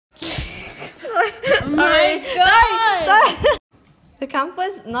The camp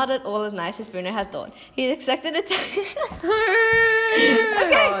was not at all as nice as Bruno had thought. He had expected it to...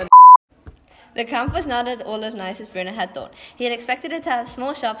 Okay. The camp was not at all as nice as Bruno had thought. He had expected it to have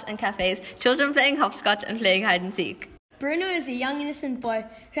small shops and cafes, children playing hopscotch and playing hide and seek. Bruno is a young innocent boy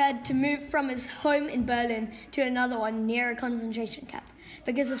who had to move from his home in Berlin to another one near a concentration camp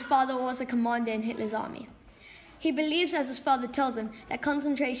because his father was a commander in Hitler's army. He believes, as his father tells him, that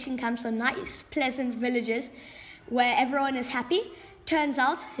concentration camps are nice, pleasant villages where everyone is happy. Turns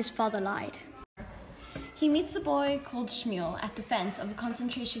out his father lied. He meets a boy called Shmuel at the fence of a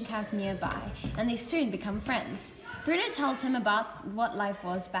concentration camp nearby, and they soon become friends. Bruno tells him about what life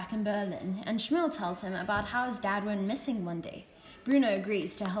was back in Berlin, and Shmuel tells him about how his dad went missing one day. Bruno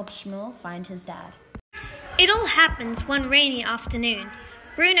agrees to help Shmuel find his dad. It all happens one rainy afternoon.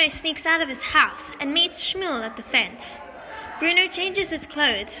 Bruno sneaks out of his house and meets Shmuel at the fence. Bruno changes his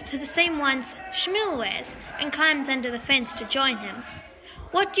clothes to the same ones Shmuel wears and climbs under the fence to join him.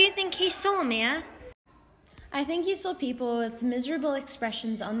 What do you think he saw, Mia? I think he saw people with miserable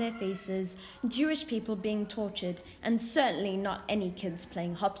expressions on their faces, Jewish people being tortured, and certainly not any kids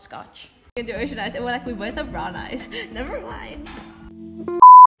playing hopscotch. Into ocean eyes, and we're like, we both have brown eyes. Never mind.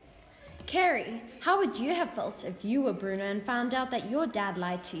 Kerry, how would you have felt if you were Bruno and found out that your dad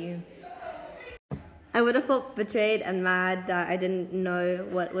lied to you? I would have felt betrayed and mad that I didn't know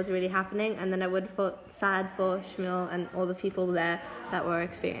what was really happening, and then I would have felt sad for Shmuel and all the people there that were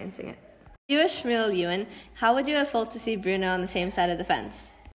experiencing it. If you were Shmuel, Ewan, how would you have felt to see Bruno on the same side of the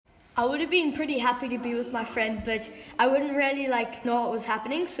fence? I would have been pretty happy to be with my friend, but I wouldn't really know what was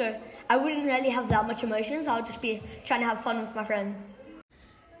happening, so I wouldn't really have that much emotions. I would just be trying to have fun with my friend.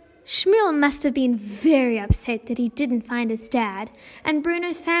 Shmuel must have been very upset that he didn't find his dad, and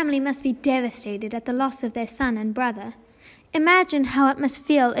Bruno's family must be devastated at the loss of their son and brother. Imagine how it must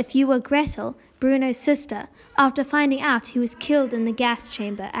feel if you were Gretel, Bruno's sister, after finding out he was killed in the gas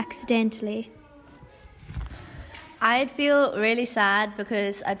chamber accidentally. I'd feel really sad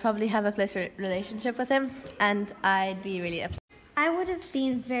because I'd probably have a close relationship with him, and I'd be really upset. I would have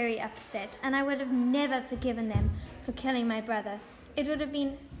been very upset, and I would have never forgiven them for killing my brother. It would have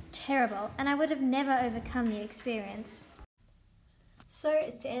been terrible, and I would have never overcome the experience. So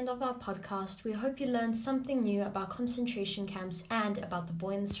it's the end of our podcast. We hope you learned something new about concentration camps and about the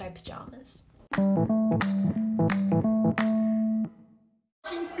boy in the striped pajamas.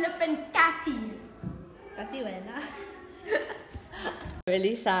 Flippin' Catty.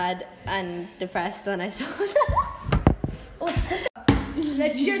 Really sad and depressed when I saw that.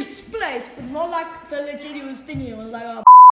 Legit place, but not like the legit he was thinking. It was like,